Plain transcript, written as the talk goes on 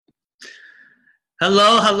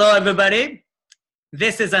Hello, everybody.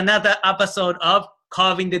 This is another episode of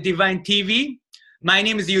Carving the Divine TV. My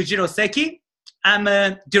name is Yujiro Seki. I'm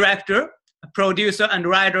a director, a producer, and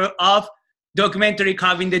writer of documentary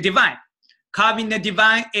Carving the Divine. Carving the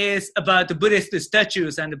Divine is about the Buddhist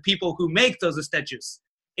statues and the people who make those statues.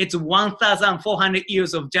 It's 1,400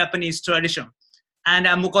 years of Japanese tradition, and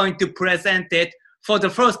I'm going to present it for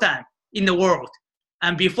the first time in the world.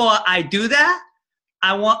 And before I do that,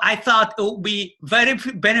 I thought it would be very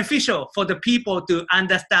beneficial for the people to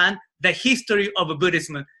understand the history of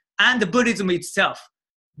Buddhism and the Buddhism itself.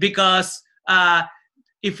 Because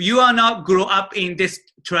if you are not grow up in this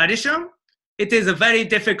tradition, it is very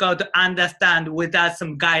difficult to understand without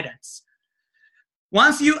some guidance.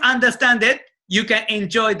 Once you understand it, you can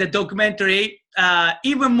enjoy the documentary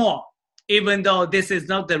even more, even though this is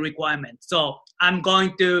not the requirement. So I'm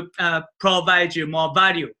going to provide you more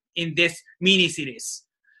value in this mini-series.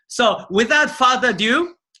 So without further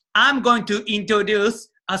ado, I'm going to introduce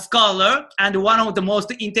a scholar and one of the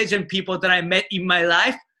most intelligent people that I met in my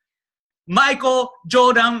life, Michael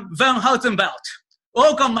Jordan Van Houtenbelt.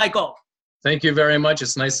 Welcome, Michael. Thank you very much.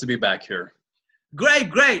 It's nice to be back here.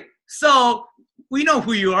 Great. So we know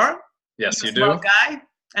who you are. Yes, you do. Smart guy.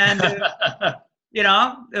 And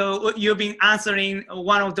you've been answering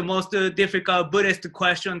one of the most difficult Buddhist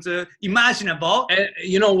questions imaginable. And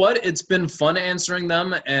you know what? It's been fun answering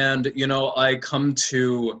them. And, I've come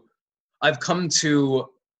to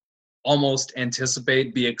almost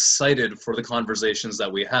anticipate, be excited for the conversations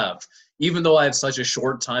that we have. Even though I have such a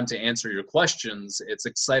short time to answer your questions, it's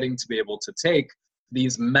exciting to be able to take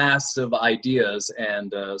these massive ideas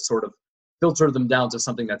and sort of filter them down to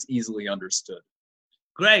something that's easily understood.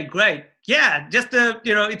 Great. Yeah, just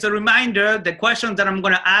it's a reminder. The question that I'm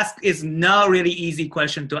going to ask is not really easy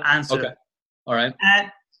question to answer. Okay. All right.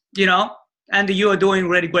 And and you are doing a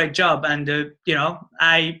really great job. And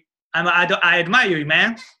I admire you,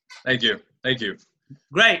 man. Thank you.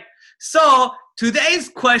 Great. So today's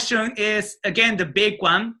question is again the big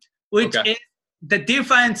one, which is the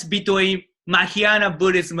difference between Mahayana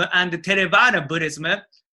Buddhism and Theravada Buddhism.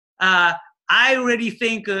 I really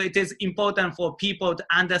think it is important for people to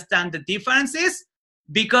understand the differences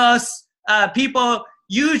because people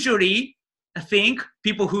usually think,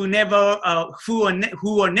 people who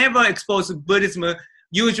are never exposed to Buddhism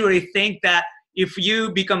usually think that if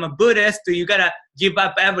you become a Buddhist, you gotta give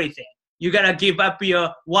up everything. You gotta give up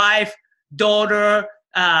your wife, daughter,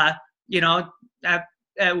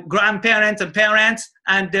 grandparents and parents,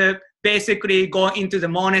 and basically go into the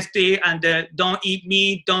monastery and don't eat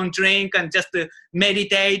meat, don't drink, and just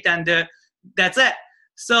meditate, and that's it.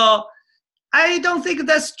 So I don't think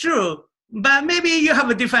that's true, but maybe you have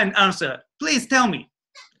a different answer. Please tell me.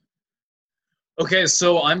 Okay,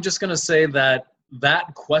 so I'm just going to say that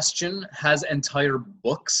question has entire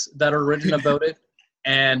books that are written about it,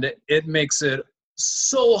 and it makes it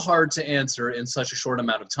so hard to answer in such a short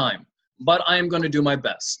amount of time. But I am going to do my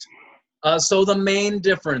best. So the main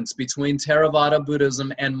difference between Theravada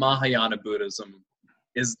Buddhism and Mahayana Buddhism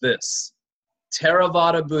is this.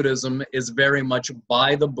 Theravada Buddhism is very much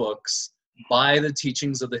by the books, by the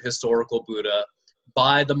teachings of the historical Buddha,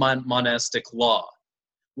 by the monastic law.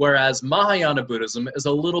 Whereas Mahayana Buddhism is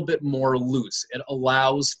a little bit more loose. It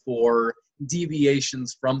allows for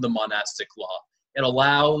deviations from the monastic law. It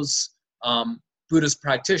allows Buddhist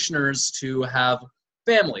practitioners to have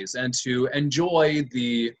families and to enjoy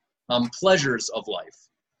the pleasures of life.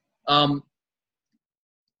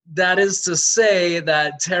 That is to say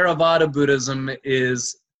that Theravada Buddhism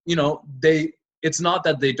is, it's not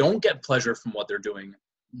that they don't get pleasure from what they're doing,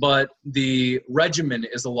 but the regimen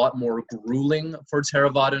is a lot more grueling for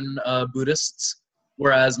Theravadan Buddhists,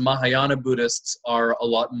 whereas Mahayana Buddhists are a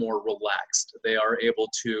lot more relaxed. They are able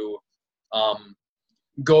to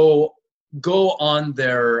go on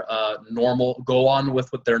with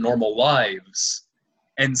their normal lives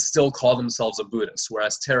and still call themselves a Buddhist,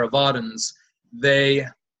 whereas Theravadins, they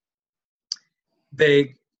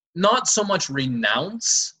not so much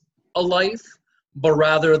renounce a life, but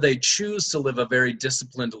rather they choose to live a very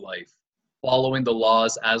disciplined life, following the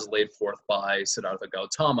laws as laid forth by Siddhartha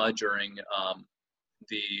Gautama during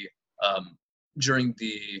the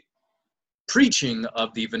preaching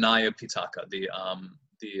of the Vinaya Pitaka, the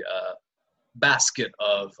basket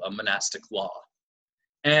of monastic law.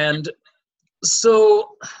 And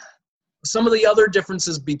so some of the other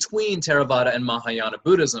differences between Theravada and Mahayana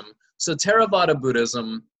Buddhism. So Theravada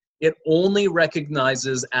Buddhism, it only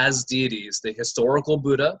recognizes as deities the historical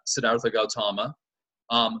Buddha, Siddhartha Gautama,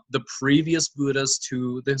 the previous Buddhas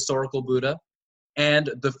to the historical Buddha,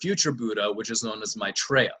 and the future Buddha, which is known as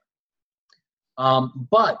Maitreya.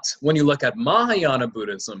 But when you look at Mahayana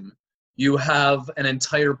Buddhism, you have an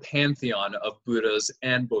entire pantheon of Buddhas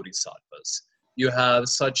and Bodhisattvas. You have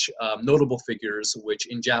such notable figures, which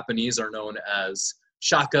in Japanese are known as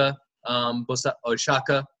Shaka,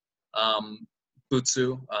 Shaka,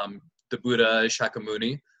 Butsu, the Buddha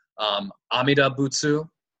Shakyamuni, Amida Butsu,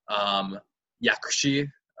 Yakushi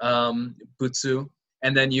Butsu,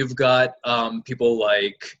 and then you've got people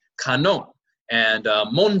like Kannon and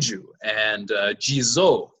Monju and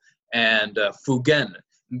Jizo and Fugen.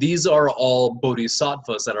 These are all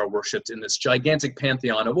bodhisattvas that are worshipped in this gigantic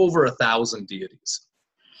pantheon of over 1,000 deities.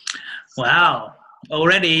 Wow.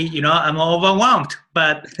 Already, I'm overwhelmed,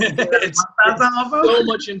 but it's so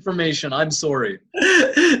much information. I'm sorry.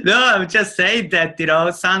 No, I'm just saying that,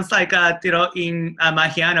 sounds like, in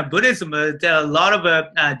Mahayana Buddhism, there are a lot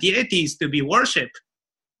of deities to be worshipped.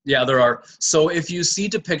 Yeah, there are. So if you see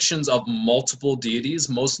depictions of multiple deities,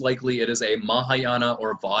 most likely it is a Mahayana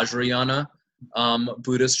or Vajrayana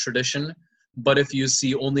Buddhist tradition. But if you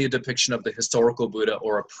see only a depiction of the historical Buddha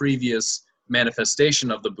or a previous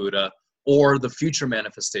manifestation of the Buddha or the future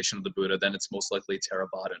manifestation of the Buddha, then it's most likely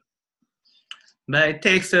Theravadan. But it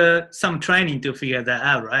takes some training to figure that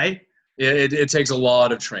out, right? It takes a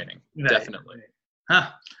lot of training, right. Definitely. Huh.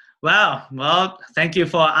 Wow. Well, thank you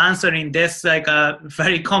for answering this a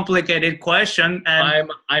very complicated question.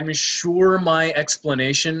 And I'm sure my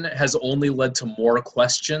explanation has only led to more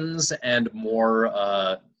questions and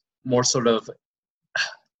more sort of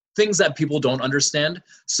things that people don't understand.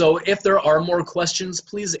 So if there are more questions,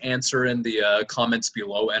 please answer in the comments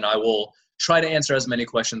below, and I will try to answer as many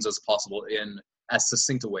questions as possible in as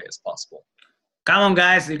succinct a way as possible. Come on,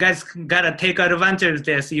 guys. You guys got to take advantage of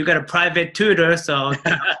this. You got a private tutor, so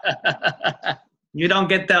you don't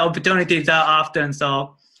get the opportunities that often.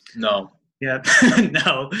 So no. Yeah,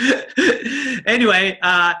 no. Anyway,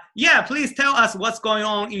 please tell us what's going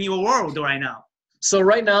on in your world right now. So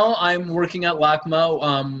right now I'm working at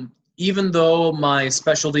LACMA. Even though my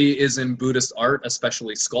specialty is in Buddhist art,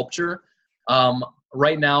 especially sculpture,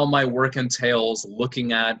 right now my work entails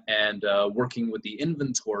looking at and working with the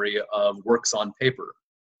inventory of works on paper.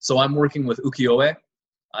 So I'm working with ukiyo-e,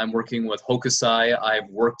 I'm working with hokusai, I've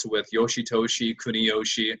worked with yoshitoshi,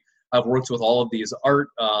 kuniyoshi, I've worked with all of these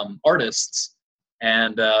artists,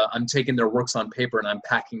 and I'm taking their works on paper and I'm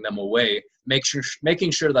packing them away,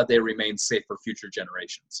 making sure that they remain safe for future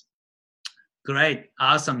generations. Great,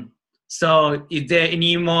 awesome. So is there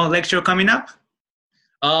any more lecture coming up?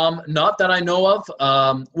 Not that I know of.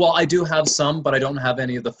 Well, I do have some, but I don't have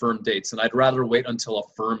any of the firm dates, and I'd rather wait until a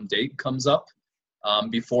firm date comes up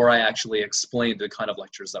before I actually explain the kind of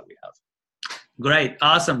lectures that we have. Great,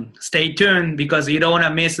 awesome. Stay tuned because you don't want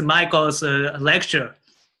to miss Michael's lecture.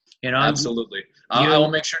 Absolutely. I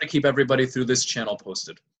will make sure to keep everybody through this channel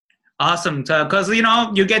posted. Awesome, because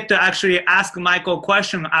you get to actually ask Michael a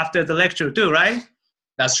question after the lecture too, right?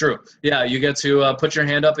 That's true. Yeah, you get to put your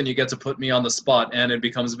hand up and you get to put me on the spot, and it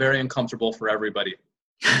becomes very uncomfortable for everybody.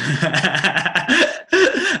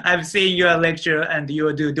 I've seen your lecture and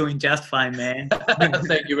you're doing just fine, man.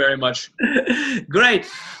 Thank you very much. Great.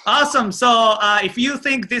 Awesome. So if you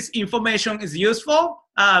think this information is useful,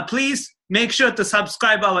 please make sure to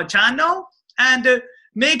subscribe our channel and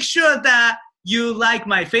make sure that you like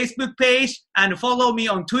my Facebook page and follow me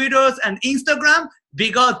on Twitter and Instagram,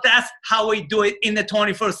 because that's how we do it in the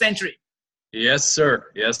 21st century. Yes,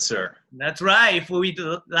 sir. Yes, sir. That's right. If we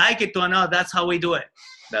like it or not, that's how we do it.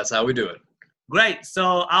 That's how we do it. Great.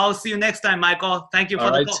 So I'll see you next time, Michael. Thank you for the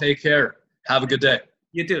call. All right, take care. Have a good day.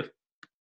 You too.